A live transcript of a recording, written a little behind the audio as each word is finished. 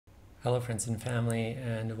Hello friends and family,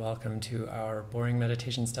 and welcome to our boring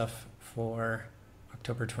meditation stuff for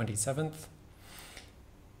October 27th.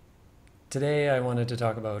 Today I wanted to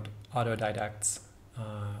talk about autodidacts,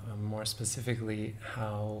 more specifically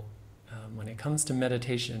how when it comes to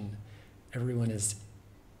meditation, everyone is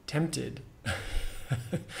tempted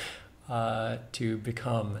to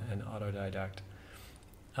become an autodidact.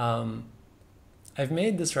 I've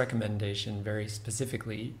made this recommendation very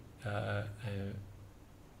specifically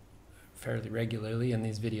fairly regularly in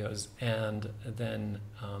these videos, and then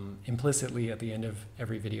implicitly at the end of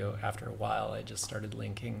every video after a while I just started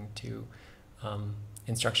linking to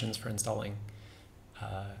instructions for installing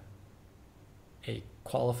a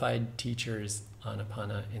qualified teacher's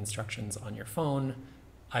Anapana instructions on your phone,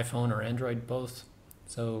 iPhone or Android both,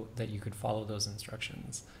 so that you could follow those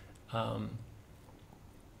instructions.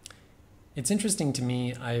 It's interesting to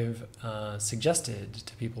me, I've suggested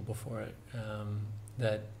to people before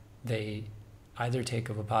that they either take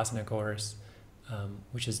a Vipassana course,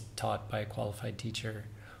 which is taught by a qualified teacher,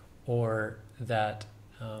 or that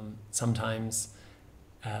sometimes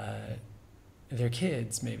their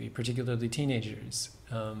kids, maybe particularly teenagers,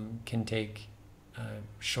 can take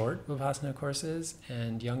short Vipassana courses,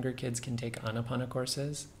 and younger kids can take Anapana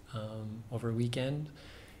courses over a weekend.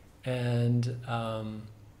 And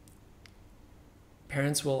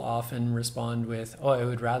parents will often respond with, "Oh, I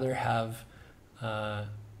would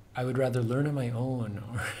rather learn on my own,"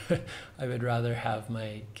 or "I would rather have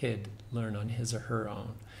my kid learn on his or her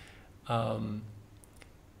own."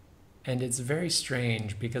 And it's very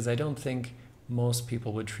strange because I don't think most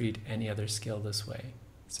people would treat any other skill this way.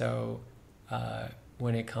 So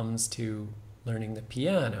when it comes to learning the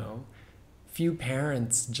piano, few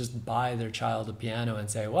parents just buy their child a piano and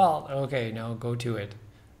say, "Well, okay, now go to it.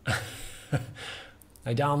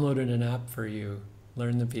 I downloaded an app for you,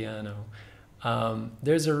 learn the piano."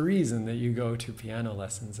 There's a reason that you go to piano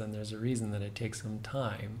lessons, and there's a reason that it takes some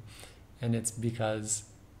time, and it's because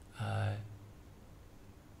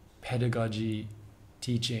pedagogy,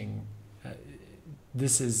 teaching,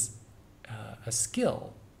 this is a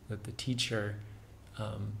skill that the teacher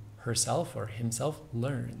herself or himself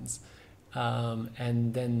learns,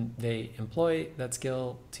 and then they employ that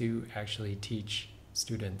skill to actually teach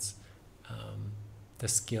students the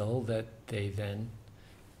skill that they then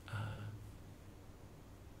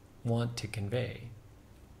want to convey.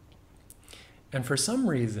 And for some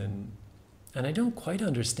reason, and I don't quite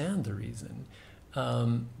understand the reason,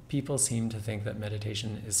 people seem to think that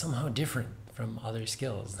meditation is somehow different from other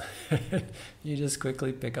skills. You just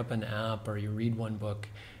quickly pick up an app or you read one book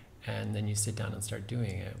and then you sit down and start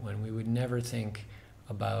doing it, when we would never think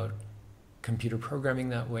about computer programming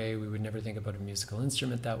that way. We would never think about a musical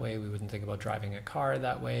instrument that way. We wouldn't think about driving a car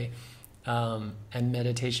that way. And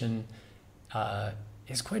meditation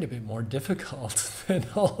is quite a bit more difficult than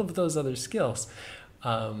all of those other skills.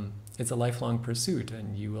 It's a lifelong pursuit,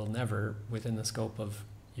 and you will never, within the scope of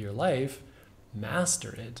your life,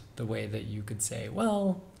 master it the way that you could say,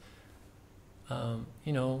 well,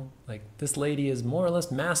 like this lady is more or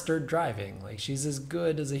less mastered driving. Like she's as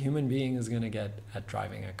good as a human being is going to get at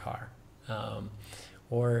driving a car.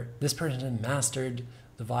 Or this person mastered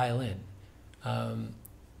the violin.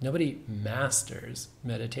 Nobody masters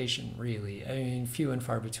meditation, really. I mean, few and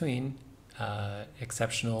far between,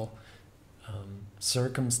 exceptional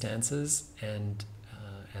circumstances and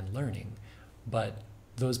learning. But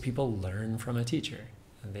those people learn from a teacher,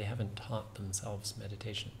 and they haven't taught themselves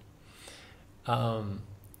meditation.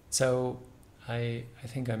 So I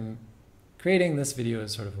think I'm creating this video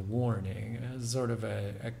as sort of a warning, as sort of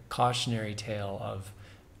a cautionary tale of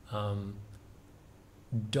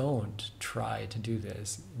don't try to do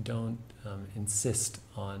this. Don't insist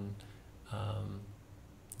on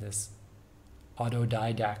this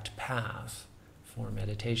autodidact path for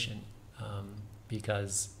meditation,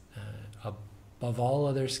 because above all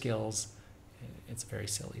other skills, it's a very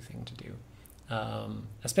silly thing to do,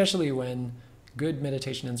 especially when good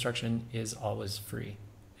meditation instruction is always free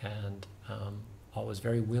and always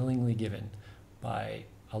very willingly given by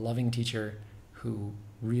a loving teacher who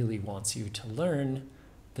really wants you to learn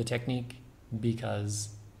the technique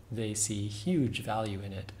because they see huge value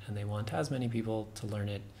in it and they want as many people to learn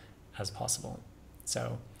it as possible.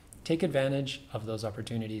 So take advantage of those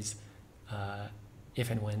opportunities if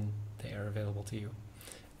and when they are available to you.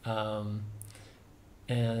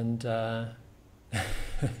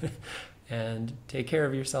 And take care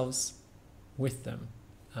of yourselves with them.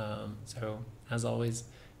 So as always,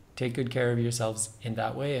 take good care of yourselves in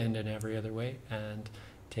that way and in every other way, and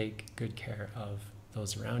take good care of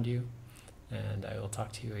those around you. And I will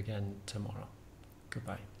talk to you again tomorrow.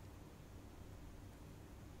 Goodbye.